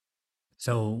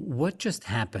So, what just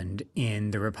happened in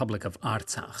the Republic of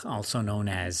Artsakh, also known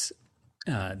as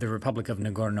the Republic of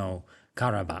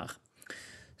Nagorno-Karabakh?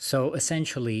 So,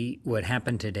 essentially, what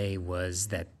happened today was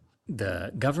that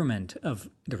the government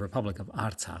of the Republic of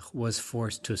Artsakh was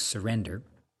forced to surrender,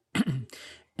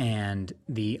 and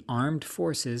the armed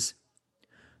forces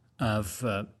of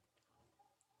the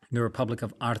Republic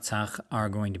of Artsakh are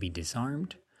going to be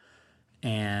disarmed,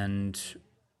 and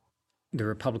the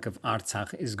Republic of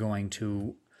Artsakh is going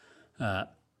to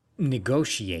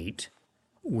negotiate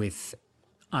with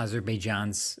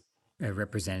Azerbaijan's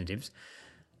representatives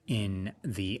in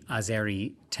the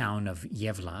Azeri town of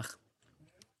Yevlakh,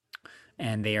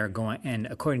 and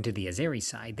according to the Azeri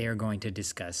side, they are going to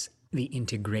discuss the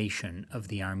integration of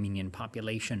the Armenian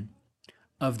population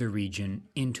of the region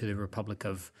into the Republic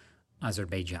of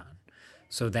Azerbaijan.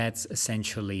 So that's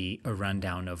essentially a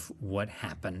rundown of what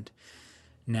happened.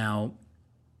 Now,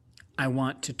 I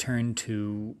want to turn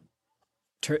to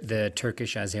the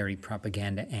Turkish-Azeri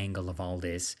propaganda angle of all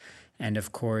this. And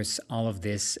of course, all of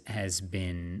this this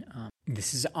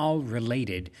is all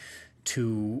related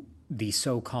to the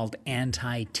so-called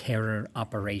anti-terror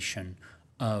operation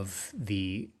of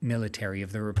the military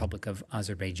of the Republic of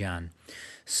Azerbaijan.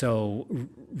 So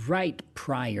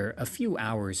a few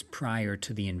hours prior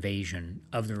to the invasion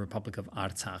of the Republic of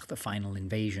Artsakh, the final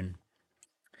invasion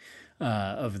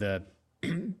of the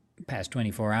past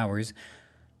 24 hours,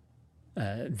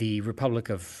 the Republic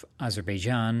of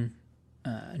Azerbaijan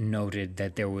noted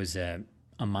that there was a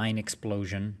mine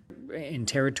explosion in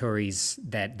territories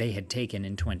that they had taken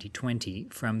in 2020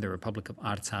 from the Republic of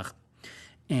Artsakh.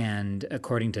 And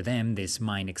according to them, this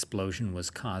mine explosion was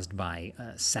caused by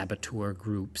saboteur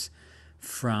groups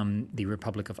from the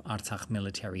Republic of Artsakh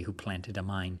military who planted a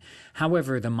mine.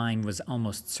 However, the mine was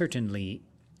almost certainly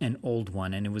an old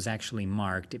one, and it was actually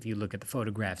marked. If you look at the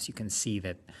photographs, you can see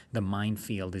that the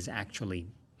minefield is actually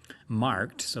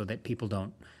marked so that people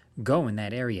don't go in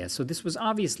that area. So this was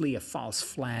obviously a false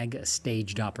flag, a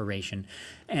staged operation,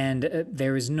 and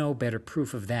there is no better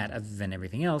proof of that, other than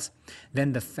everything else,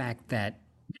 than the fact that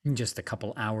just a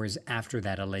couple hours after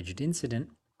that alleged incident,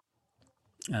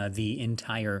 the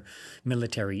entire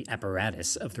military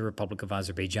apparatus of the Republic of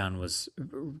Azerbaijan was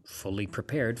fully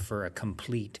prepared for a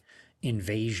complete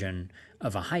invasion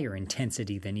of a higher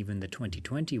intensity than even the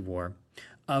 2020 war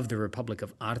of the Republic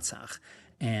of Artsakh.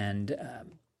 And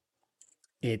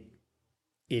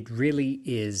it really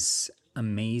is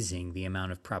amazing the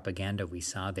amount of propaganda we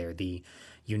saw there. The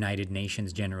United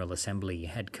Nations General Assembly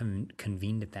had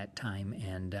convened at that time,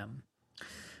 and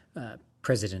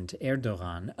President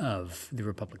Erdogan of the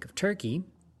Republic of Turkey,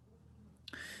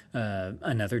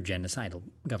 another genocidal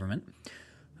government,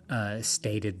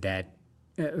 stated that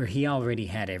he already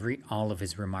had all of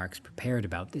his remarks prepared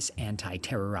about this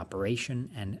anti-terror operation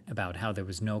and about how there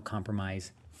was no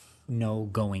compromise, no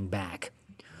going back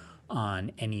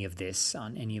on any of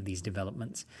these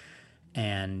developments.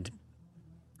 And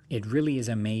it really is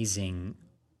amazing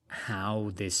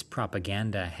how this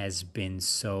propaganda has been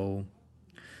so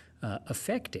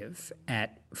effective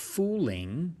at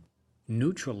fooling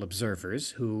neutral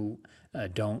observers who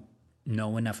don't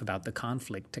know enough about the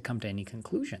conflict to come to any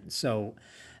conclusion. So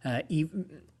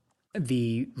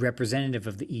the representative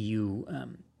of the EU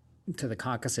to the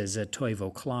Caucasus,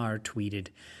 Toivo Klar, tweeted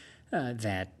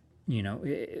that,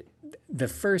 the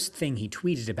first thing he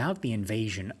tweeted about the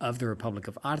invasion of the Republic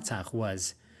of Artsakh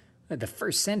was, the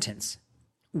first sentence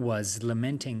was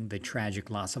lamenting the tragic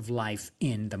loss of life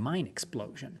in the mine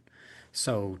explosion.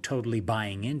 So totally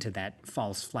buying into that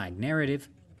false flag narrative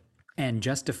and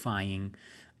justifying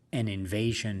an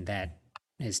invasion that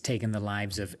has taken the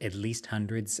lives of at least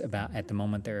hundreds. At the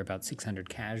moment, there are about 600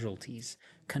 casualties,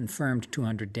 confirmed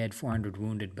 200 dead, 400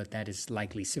 wounded, but that is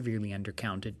likely severely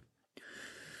undercounted.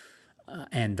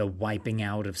 And the wiping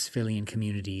out of civilian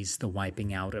communities, the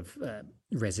wiping out of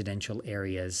residential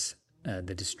areas,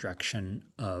 the destruction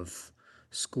of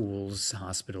schools,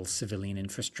 hospitals, civilian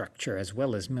infrastructure, as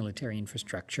well as military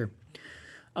infrastructure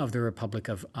of the Republic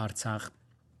of Artsakh.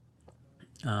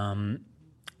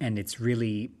 And it's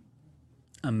really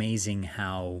amazing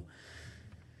how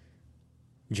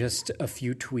just a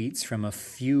few tweets from a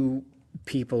few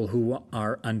people who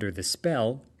are under the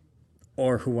spell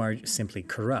or who are simply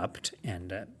corrupt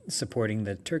and supporting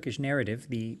the Turkish narrative,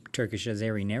 the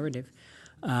Turkish-Azeri narrative,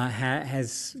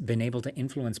 has been able to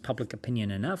influence public opinion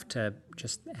enough to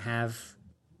just have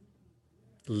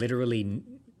literally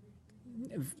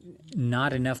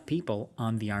not enough people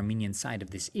on the Armenian side of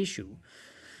this issue.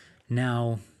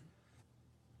 Now,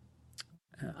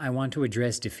 I want to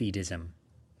address defeatism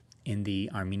in the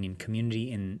Armenian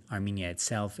community, in Armenia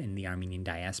itself, in the Armenian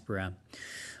diaspora.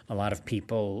 A lot of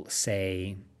people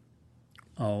say,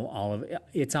 oh,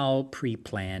 it's all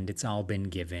pre-planned, it's all been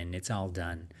given, it's all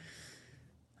done.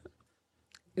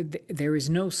 There is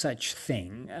no such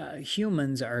thing.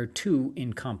 Humans are too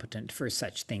incompetent for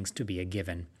such things to be a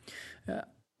given.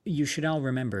 You should all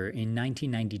remember, in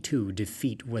 1992,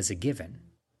 defeat was a given.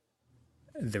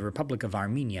 The Republic of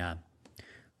Armenia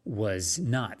was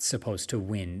not supposed to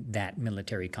win that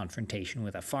military confrontation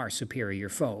with a far superior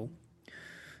foe,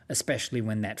 especially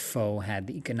when that foe had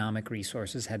the economic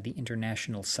resources, had the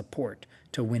international support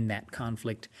to win that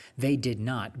conflict. They did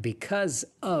not, because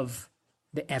of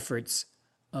the efforts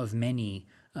of many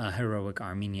heroic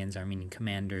Armenians, Armenian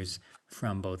commanders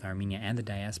from both Armenia and the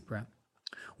diaspora,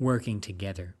 working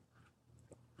together.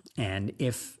 And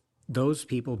if those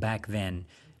people back then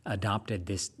adopted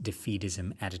this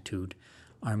defeatism attitude,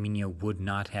 Armenia would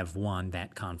not have won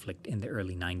that conflict in the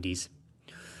early 90s.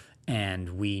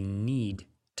 And we need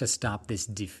to stop this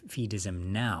defeatism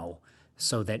now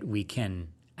so that we can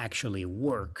actually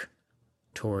work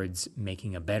towards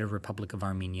making a better Republic of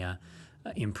Armenia,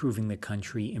 improving the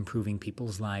country, improving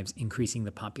people's lives, increasing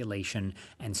the population,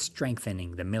 and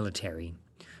strengthening the military,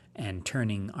 and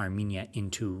turning Armenia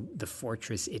into the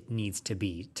fortress it needs to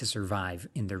be to survive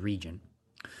in the region.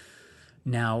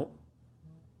 Now,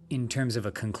 in terms of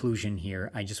a conclusion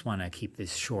here, I just want to keep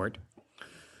this short.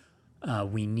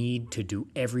 We need to do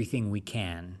everything we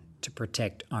can to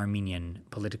protect Armenian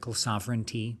political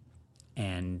sovereignty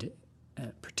and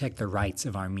protect the rights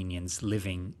of Armenians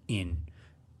living in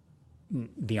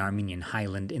the Armenian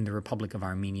highland, in the Republic of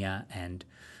Armenia, and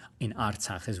in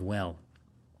Artsakh as well.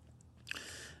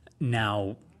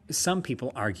 Now, some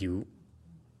people argue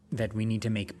that we need to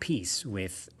make peace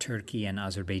with Turkey and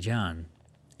Azerbaijan,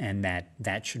 and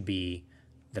that should be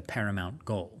the paramount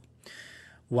goal.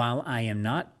 While I am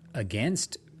not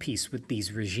against peace with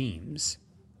these regimes,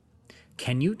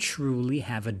 can you truly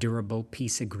have a durable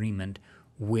peace agreement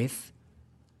with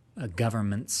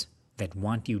governments that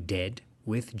want you dead,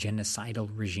 with genocidal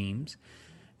regimes?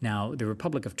 Now, the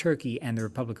Republic of Turkey and the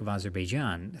Republic of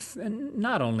Azerbaijan,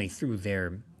 not only through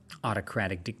their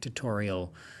autocratic,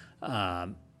 dictatorial,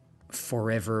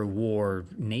 forever war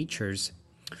natures,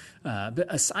 but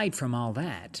aside from all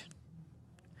that,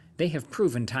 they have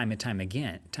proven time and time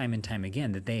again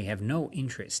that they have no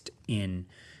interest in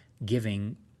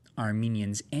giving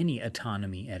Armenians any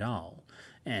autonomy at all.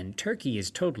 And Turkey is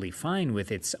totally fine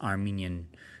with its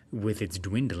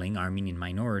dwindling Armenian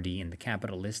minority in the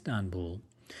capital Istanbul,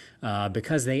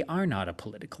 because they are not a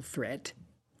political threat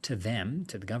to them,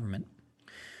 to the government.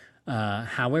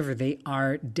 However, they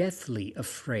are deathly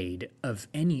afraid of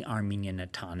any Armenian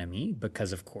autonomy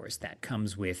because, of course, that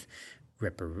comes with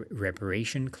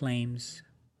reparation claims,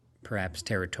 perhaps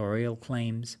territorial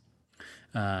claims,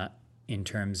 in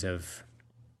terms of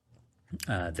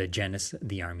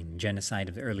the Armenian genocide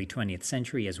of the early 20th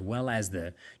century, as well as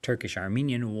the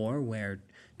Turkish-Armenian War, where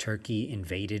Turkey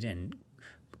invaded and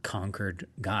conquered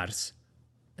Kars,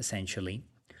 essentially,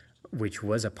 which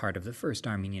was a part of the First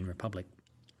Armenian Republic.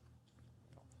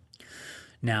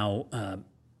 Now,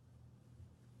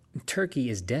 Turkey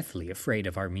is deathly afraid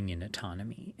of Armenian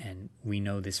autonomy, and we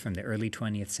know this from the early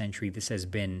 20th century. This has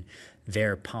been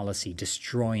their policy,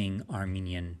 destroying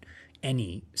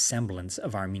any semblance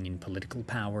of Armenian political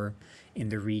power in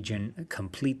the region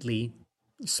completely,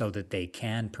 so that they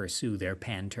can pursue their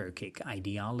pan-Turkic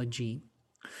ideology.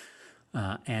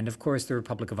 And of course, the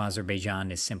Republic of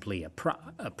Azerbaijan is simply a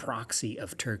proxy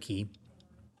of Turkey.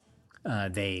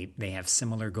 They have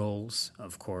similar goals,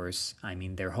 of course. I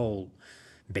mean, their whole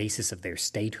basis of their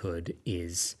statehood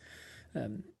is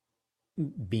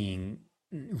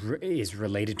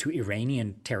related to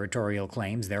Iranian territorial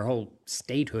claims. Their whole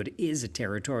statehood is a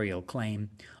territorial claim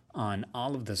on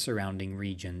all of the surrounding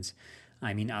regions.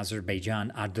 I mean,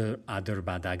 Azerbaijan,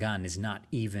 Azerbaijan is not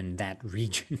even that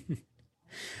region.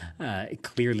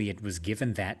 Clearly, it was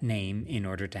given that name in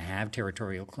order to have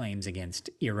territorial claims against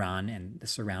Iran and the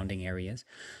surrounding areas.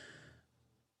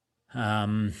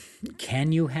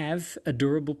 Can you have a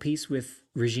durable peace with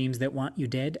regimes that want you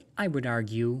dead? I would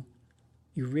argue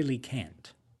you really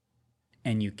can't.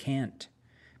 And you can't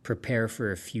prepare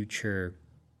for a future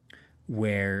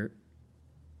where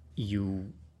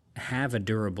you have a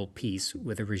durable peace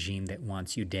with a regime that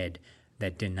wants you dead,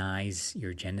 that denies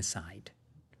your genocide.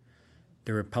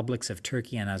 The republics of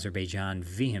Turkey and Azerbaijan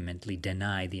vehemently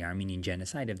deny the Armenian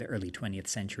genocide of the early 20th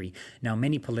century. Now,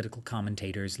 many political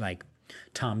commentators like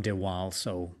Tom DeWall,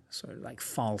 so sort of like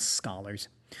false scholars,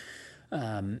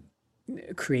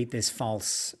 create this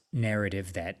false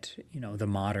narrative that, the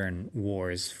modern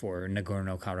wars for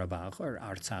Nagorno-Karabakh or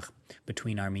Artsakh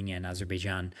between Armenia and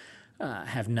Azerbaijan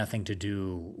have nothing to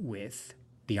do with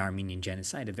the Armenian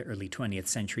genocide of the early 20th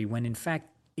century, when in fact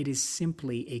it is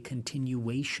simply a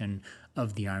continuation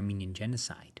of the Armenian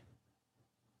genocide.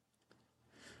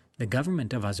 The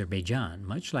government of Azerbaijan,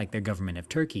 much like the government of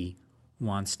Turkey,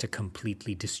 wants to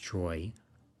completely destroy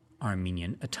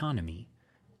Armenian autonomy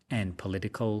and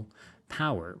political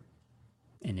power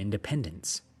and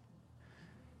independence.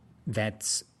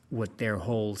 That's what their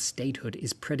whole statehood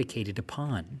is predicated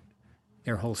upon.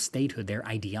 Their whole statehood, their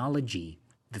ideology,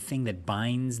 the thing that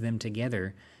binds them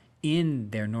together in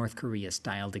their North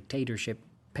Korea-style dictatorship,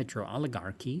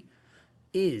 petro-oligarchy,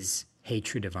 is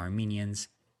hatred of Armenians,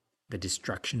 the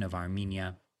destruction of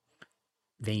Armenia.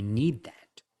 They need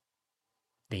that.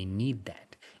 They need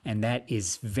that. And that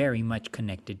is very much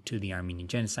connected to the Armenian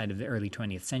genocide of the early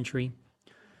 20th century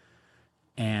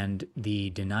and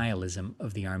the denialism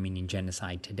of the Armenian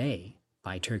genocide today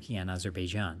by Turkey and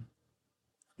Azerbaijan.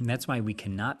 And that's why we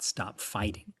cannot stop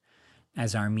fighting.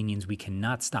 As Armenians, we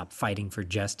cannot stop fighting for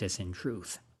justice and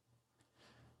truth,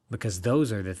 because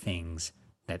those are the things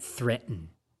that threaten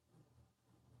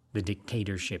the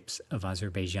dictatorships of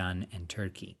Azerbaijan and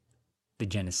Turkey, the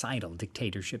genocidal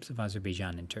dictatorships of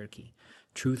Azerbaijan and Turkey.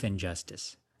 Truth and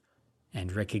justice,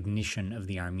 and recognition of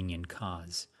the Armenian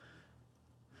cause.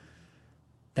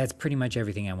 That's pretty much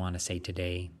everything I want to say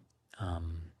today.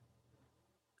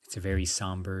 It's a very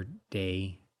somber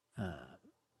day.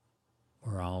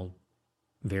 We're all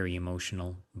very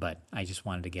emotional, but I just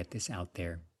wanted to get this out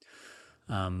there.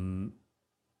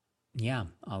 Yeah,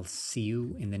 I'll see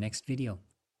you in the next video.